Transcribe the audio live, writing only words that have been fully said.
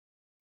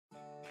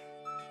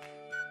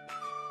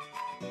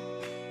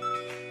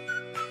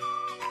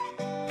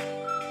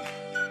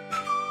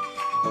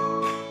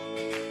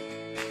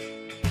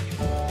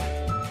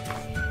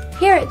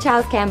Here at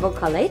Charles Campbell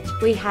College,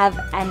 we have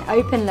an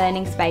open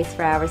learning space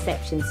for our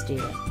reception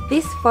students.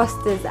 This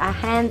fosters a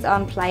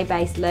hands-on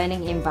play-based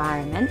learning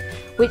environment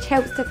which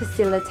helps to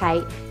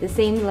facilitate the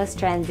seamless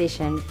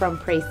transition from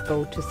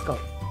preschool to school.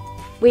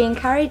 We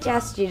encourage our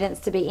students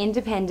to be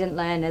independent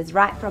learners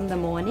right from the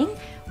morning,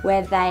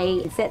 where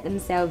they set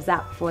themselves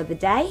up for the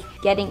day,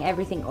 getting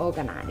everything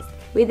organised.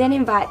 We then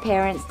invite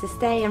parents to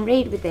stay and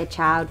read with their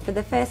child for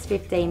the first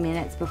 15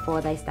 minutes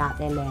before they start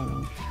their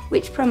learning,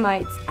 which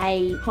promotes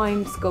a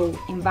homeschool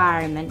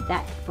environment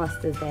that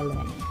fosters their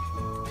learning.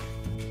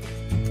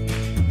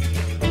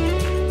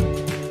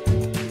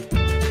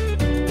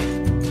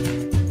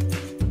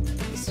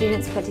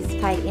 Students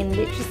participate in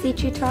literacy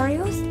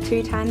tutorials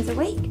 2 times a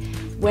week,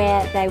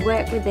 where they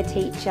work with the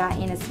teacher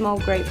in a small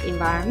group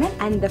environment,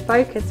 and the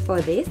focus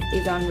for this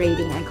is on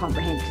reading and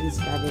comprehension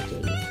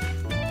strategies.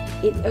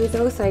 It is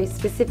also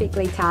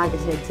specifically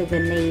targeted to the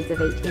needs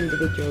of each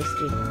individual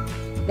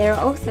student. There are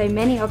also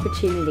many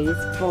opportunities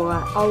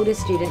for older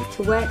students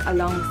to work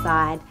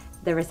alongside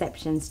the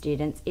reception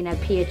students in a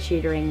peer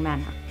tutoring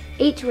manner.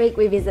 Each week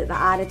we visit the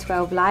Art of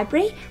 12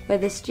 library, where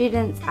the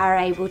students are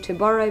able to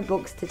borrow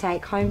books to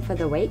take home for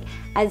the week,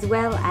 as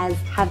well as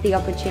have the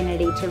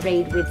opportunity to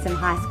read with some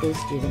high school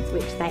students,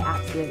 which they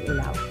absolutely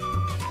love.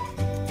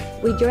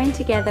 We join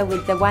together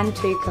with the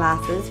 1-2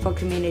 classes for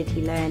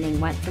community learning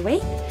once a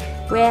week,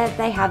 where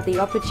they have the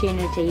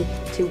opportunity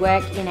to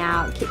work in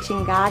our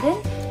kitchen garden,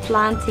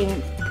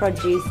 planting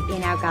produce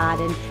in our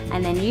garden,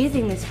 and then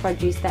using this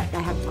produce that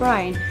they have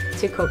grown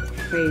to cook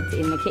foods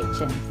in the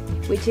kitchen,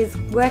 which is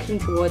working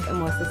towards a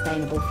more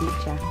sustainable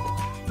future.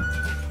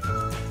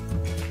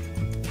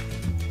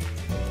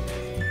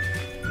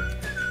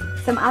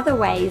 Some other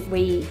ways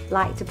we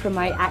like to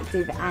promote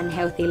active and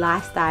healthy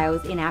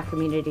lifestyles in our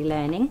community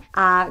learning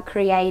are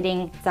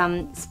creating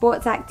some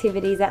sports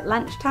activities at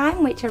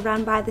lunchtime, which are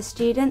run by the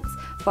students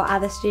for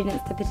other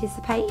students to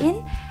participate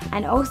in,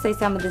 and also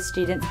some of the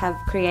students have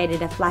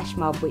created a flash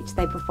mob which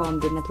they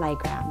performed in the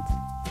playground.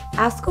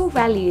 Our school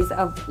values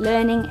of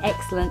learning,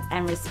 excellence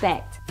and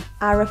respect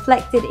are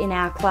reflected in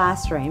our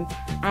classroom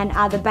and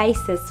are the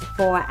basis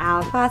for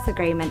our class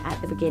agreement at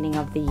the beginning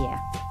of the year.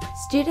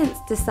 Students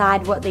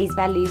decide what these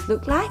values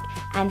look like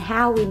and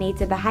how we need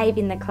to behave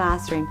in the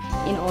classroom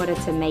in order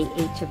to meet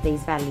each of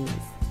these values.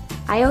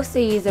 I also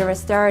use a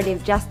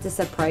restorative justice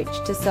approach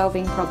to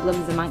solving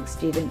problems amongst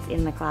students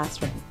in the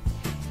classroom.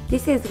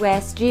 This is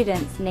where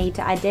students need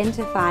to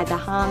identify the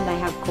harm they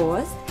have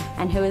caused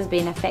and who has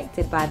been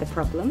affected by the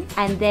problem,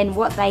 and then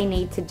what they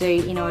need to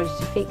do in order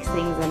to fix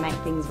things and make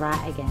things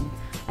right again.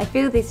 I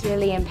feel this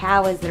really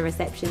empowers the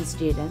reception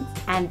students,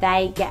 and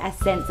they get a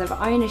sense of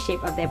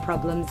ownership of their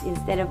problems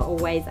instead of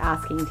always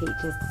asking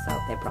teachers to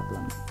solve their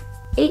problems.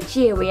 Each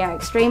year we are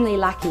extremely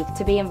lucky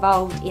to be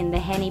involved in the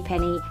Henny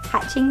Penny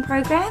hatching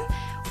program,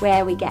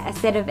 where we get a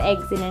set of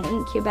eggs in an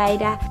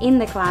incubator in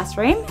the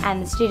classroom,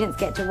 and the students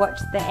get to watch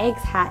the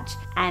eggs hatch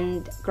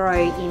and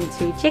grow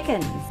into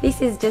chickens.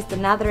 This is just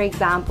another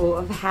example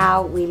of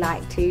how we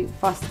like to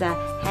foster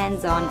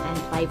hands-on and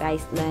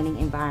play-based learning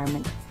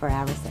environment for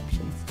our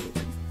reception students.